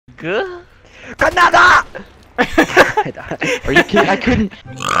Good. Kanada! Are you kidding? I couldn't.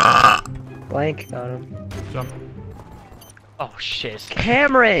 Blank got him. Jump. Oh shit.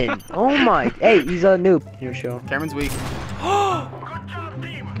 Cameron! Oh my. Hey, he's a noob. Here, show. Cameron's weak.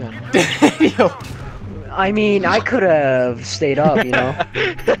 Yo. I mean, I could have stayed up, you know.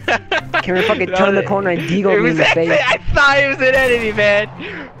 Cameron fucking turned the corner and deagled me in the face. I thought he was an enemy, man.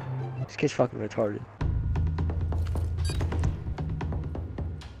 This kid's fucking retarded.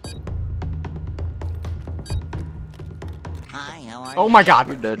 Oh my god.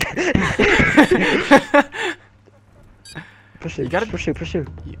 You're dead. Pursue, You gotta- pursue.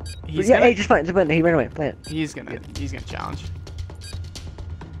 He's Yeah, gonna, hey, just plant, he ran away, plant. he's gonna challenge.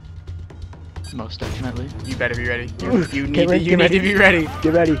 Most definitely. You better be ready. Ooh, You need Cameron, to get ready. be ready.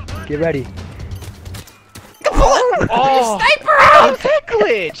 Get ready, get ready. Oh, Sniper that was that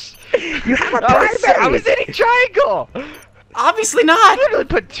glitch. You have a I primary! was hitting triangle. Obviously I not. literally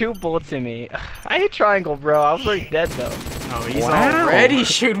put 2 bullets in me. I hit triangle, bro. I was already dead though. Oh, he's Wow. already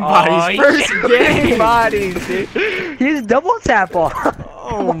shooting Oh, bodies. he's First shooting game. bodies, dude. He's double tap off.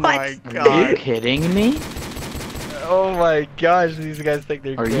 Oh What? my Are you god. kidding me? Oh my gosh, these guys think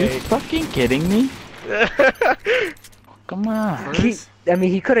they're Are you great. fucking kidding me? Come on. First? I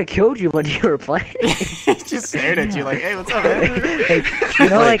mean, he could have killed you when you were playing. He just stared at you like, hey, what's up, man? Like, you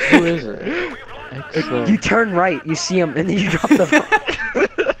know, like, Who is it? you turn right, you see him, and then you drop the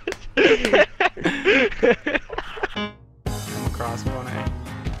Cross one A.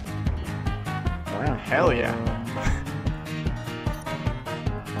 Wow. Hell yeah.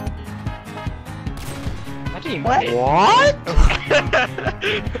 Imagine What? What?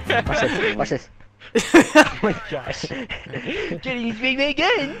 Watch this. Oh my gosh. Jenny's big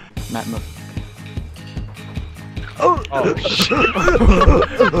again. Matt, move. Oh shit.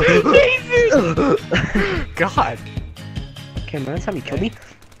 God. Cameron, that's how you kill me.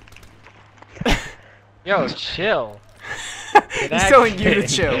 Yo, chill. He's telling you to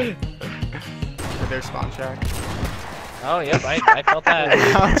chill. With their spawn shack. Oh, yep, I felt that.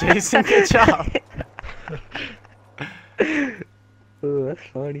 Wow, Jason, good job. Oh, that's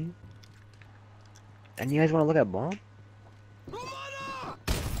funny. And you guys want to look at bomb?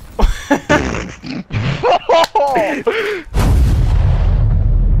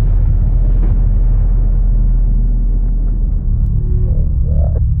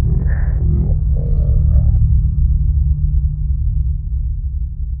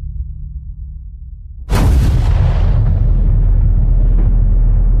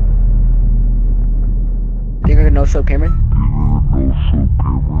 Think I can no-scope Cameron?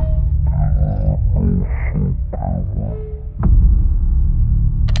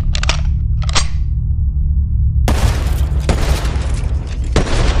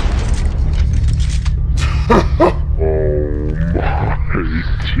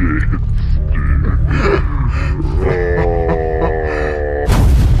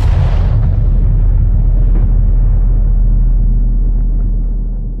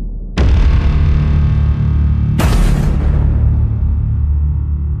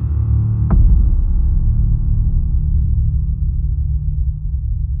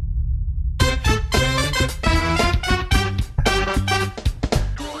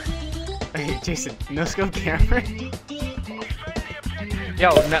 Hey, Jason, no scope Cameron. Yo,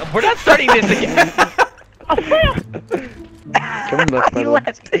 no, we're not starting this again. Cameron left, by He the way.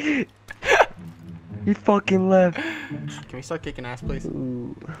 left. He fucking left. Can we start kicking ass, please?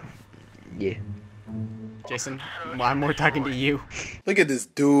 Ooh. Yeah. Jason, well, I'm more talking to you. Look at this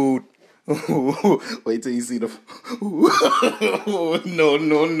dude. Wait till you see the. No,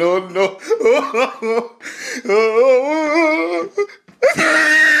 no, no, no.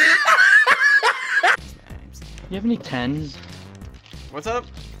 You have any 10s? What's up?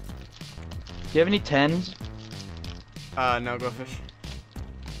 Do you have any 10s? No, go fish.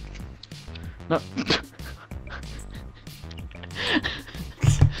 No.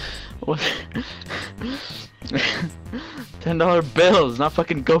 What? $10 bills, not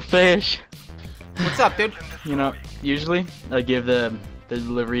fucking go fish. What's up, dude? You know, usually I give the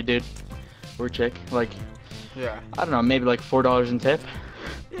delivery dude or chick like, Yeah. I don't know, maybe like $4 in tip.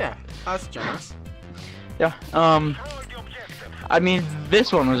 Yeah, that's generous. Yeah. I mean,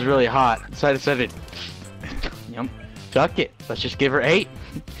 this one was really hot, so I decided, yep, fuck it. Let's just give her 8.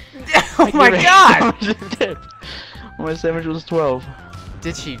 Oh my god! Tip. My sandwich was 12.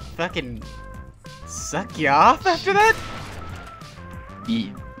 Did she fucking suck you off after that?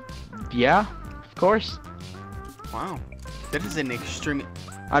 Yeah, of course. Wow. That is an extreme.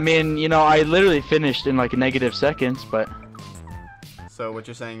 I mean, you know, I literally finished in like -seconds, but So what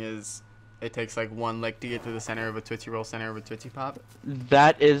you're saying is, It takes like one lick to get to the center of a Tootsie Roll, center of a Tootsie Pop.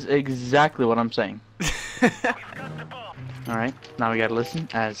 That is exactly what I'm saying. Alright, now we gotta listen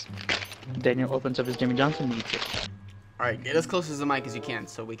as Daniel opens up his Jimmy Johnson and eats it. Alright, get as close to the mic as you can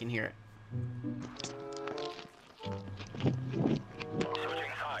so we can hear it.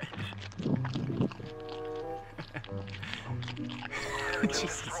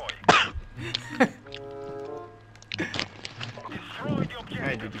 Jesus.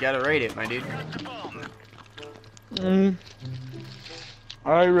 Alright, dude, you gotta rate it, my dude.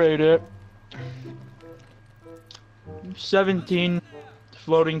 I rate it 17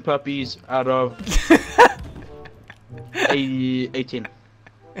 floating puppies out of 18.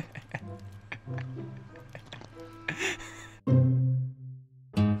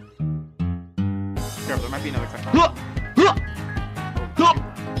 Careful, there might be another clip.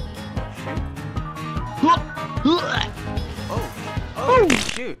 Oh,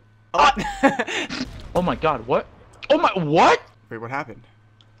 shoot. Oh. Oh my god, what? Oh my, what? Wait, what happened?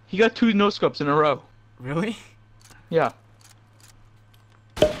 He got 2 no-scopes in a row. Really? Yeah.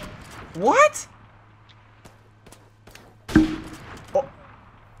 What? Oh.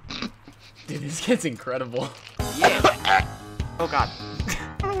 Dude, this kid's incredible. Yeah. Oh god.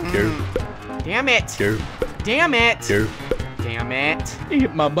 Damn it. Damn it. Damn it. He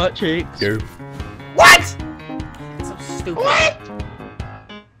hit my butt cheeks. What? It's so stupid. What?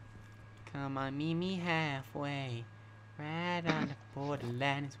 Come on, meet me halfway. Right on the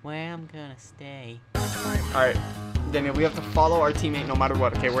borderline is where I'm gonna stay. Alright, Daniel, we have to follow our teammate no matter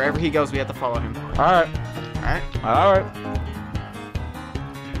what, okay? Wherever he goes, we have to follow him. Alright. Alright? Alright.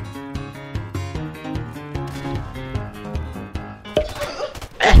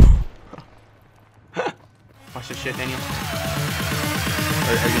 Watch this shit, Daniel.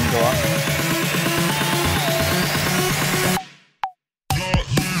 Are you gonna go off?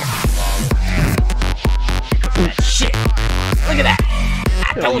 Shit! Look at that!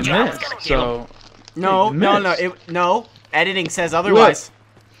 I told you I was gonna kill him. No. Editing says otherwise.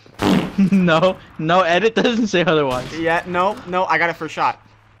 No, edit doesn't say otherwise. Yeah, no, I got it for a shot.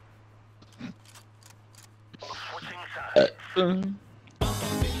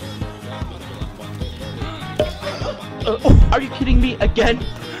 Are you kidding me? Again?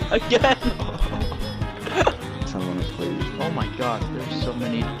 Someone please. Oh my god, there's so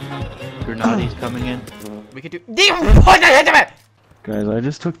many grenades coming in. We could do. Guys, I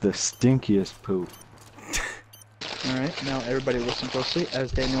just took the stinkiest poop. Alright, now everybody listen closely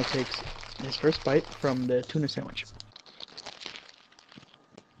as Daniel takes his first bite from the tuna sandwich.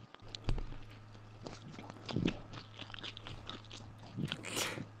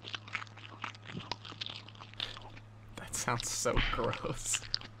 That sounds so gross.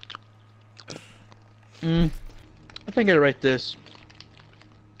 I think I'd rate this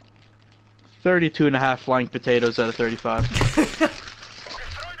 32.5 flying potatoes out of 35.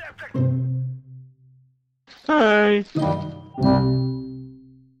 Hey.